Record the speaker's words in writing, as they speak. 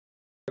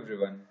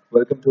Everyone,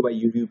 welcome to my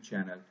YouTube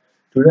channel.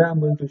 Today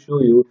I'm going to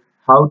show you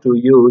how to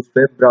use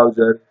web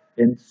browser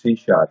in C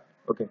Sharp.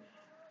 Okay,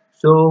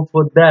 so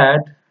for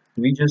that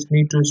we just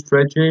need to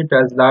stretch it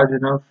as large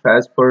enough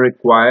as per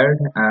required.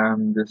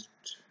 I'm just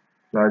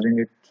larging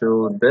it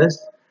to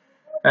this.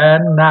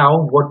 And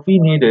now what we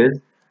need is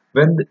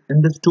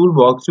in this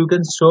toolbox you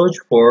can search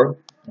for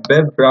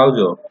web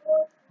browser.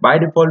 By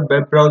default,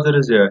 web browser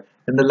is here.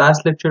 In the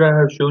last lecture I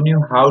have shown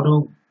you how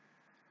to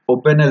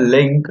open a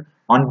link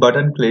on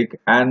button click,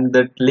 and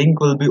that link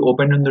will be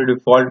opened in the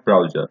default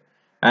browser.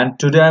 And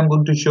today I'm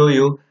going to show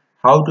you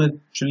how to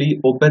actually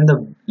open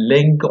the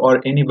link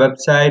or any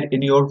website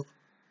in your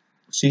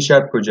C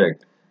Sharp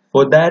project.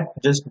 For that,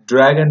 just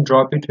drag and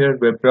drop it here,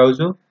 web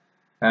browser,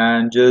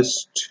 and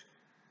just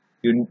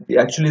you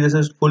actually this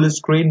is full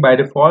screen by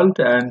default,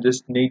 and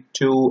just need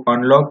to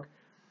unlock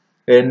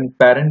in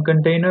parent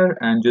container,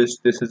 and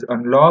just this is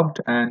unlocked,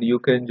 and you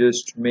can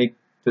just make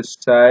the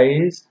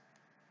size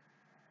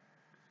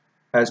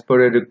as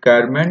per a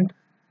requirement.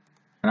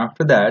 And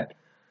after that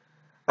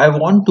I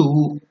want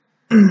to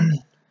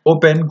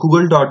open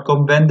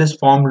google.com when this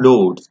form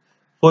loads.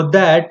 For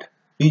that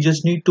we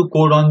just need to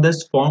code on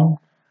this form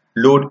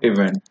load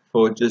event.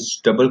 So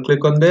just double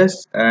click on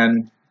this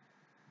and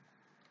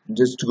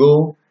just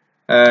go,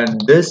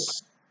 and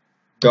this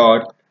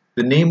dot,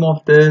 the name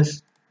of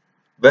this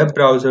web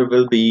browser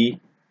will be,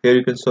 here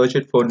you can search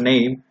it for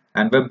name,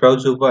 and web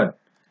browser 1.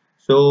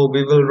 So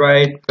we will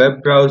write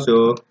web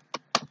browser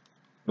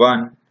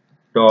 1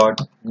 dot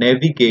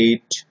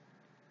navigate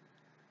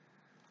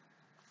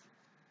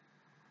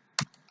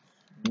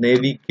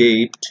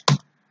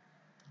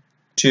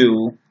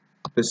to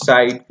the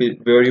site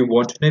where you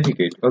want to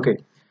navigate. Okay,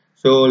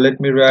 so let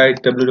me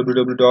write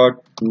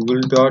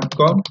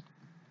www.google.com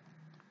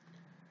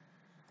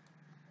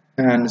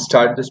and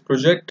start this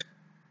project,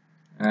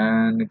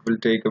 and it will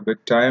take a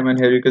bit time. And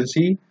here you can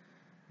see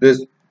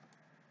this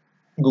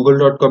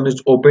google.com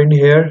is opened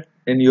here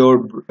in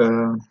your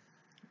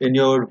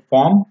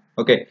form.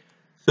 Okay,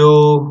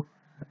 so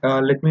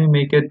let me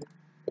make it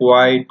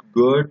quite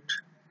good.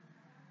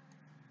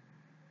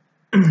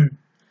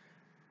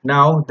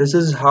 Now this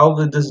is how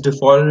with this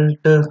default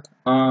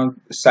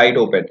site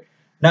open.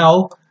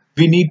 Now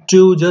we need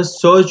to just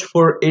search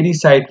for any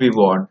site we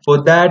want.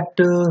 For that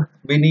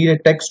we need a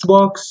text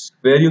box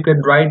where you can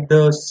write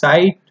the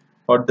site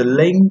or the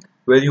link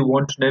where you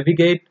want to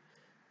navigate.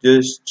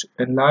 Just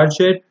enlarge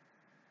it.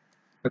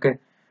 Okay,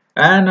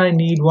 and I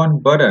need one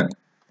button.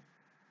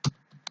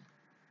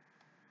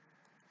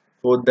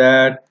 For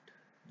that,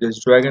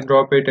 just drag and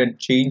drop it and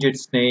change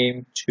its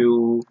name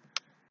to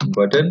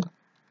button,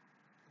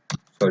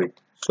 sorry,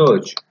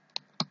 search,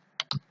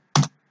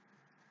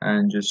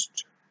 and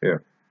just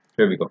here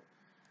we go.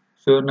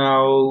 So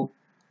now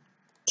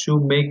to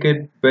make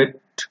it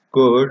bit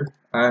good,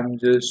 I'm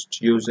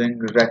just using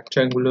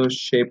rectangular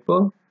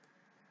shaper,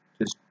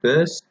 just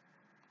this.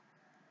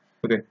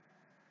 Okay,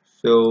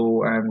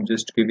 so I'm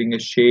just giving a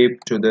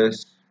shape to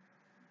this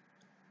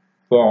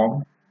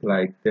form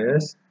like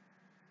this.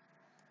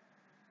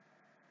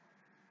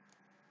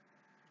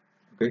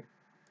 Okay,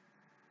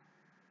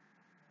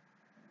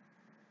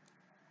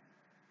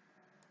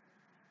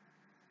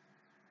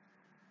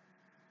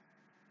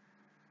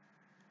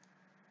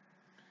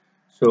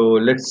 so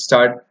let's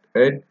start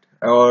it.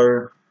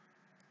 Or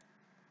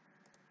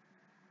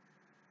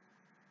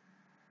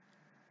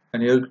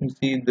and here you can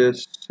see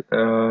this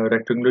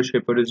rectangular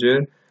shaper is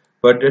here,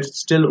 but it's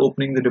still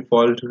opening the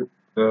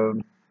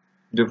um,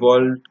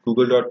 default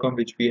google.com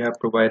which we have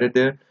provided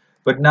there.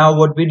 But now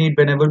what we need,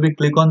 whenever we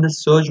click on the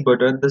search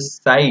button, the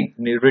site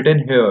written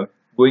here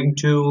going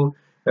to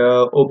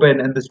open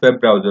in this web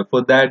browser.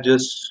 For that,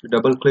 just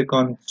double click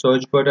on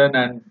search button,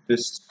 and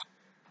this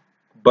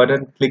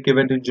button click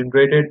event is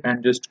generated,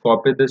 and just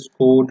copy this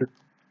code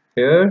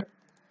here.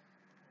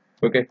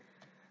 Okay,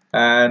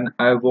 and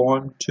I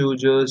want to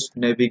just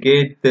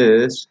navigate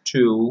this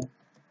to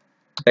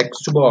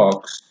text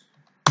box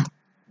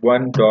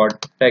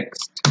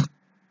 1.text.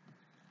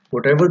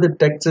 Whatever the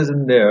text is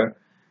in there,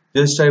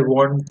 just I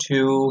want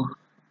to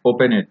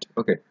open it.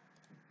 Okay,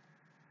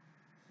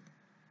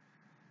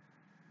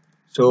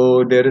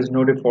 so there is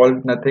no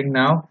default, nothing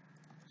now.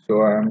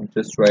 So I'm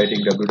just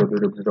writing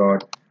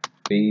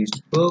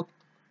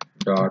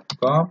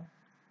www.facebook.com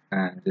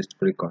and just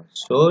click on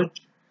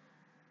search,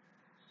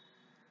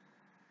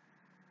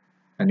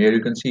 and here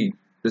you can see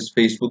this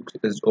Facebook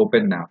is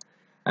open now.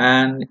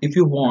 And if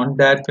you want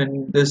that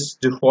when this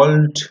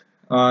default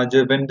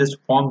when this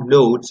form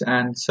loads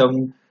and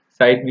some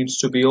site needs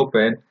to be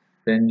open,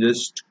 then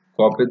just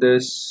copy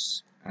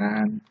this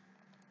and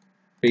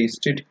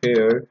paste it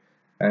here,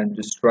 and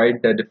just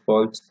write the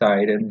default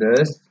site in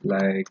this,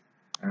 like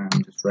I'm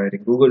just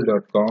writing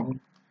google.com.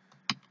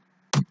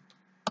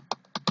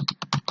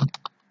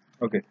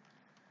 Okay,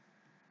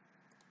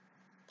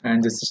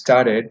 and just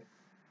start it.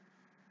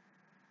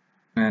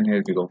 And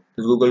here we go.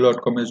 This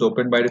google.com is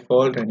open by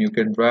default, and you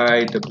can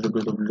write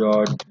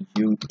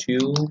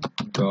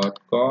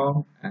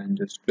www.youtube.com and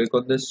just click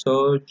on this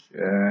search,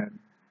 and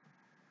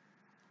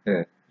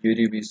here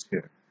YouTube is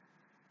here.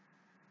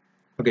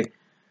 Okay,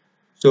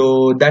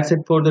 so that's it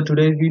for the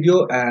today's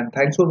video, and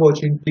thanks for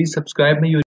watching. Please subscribe my YouTube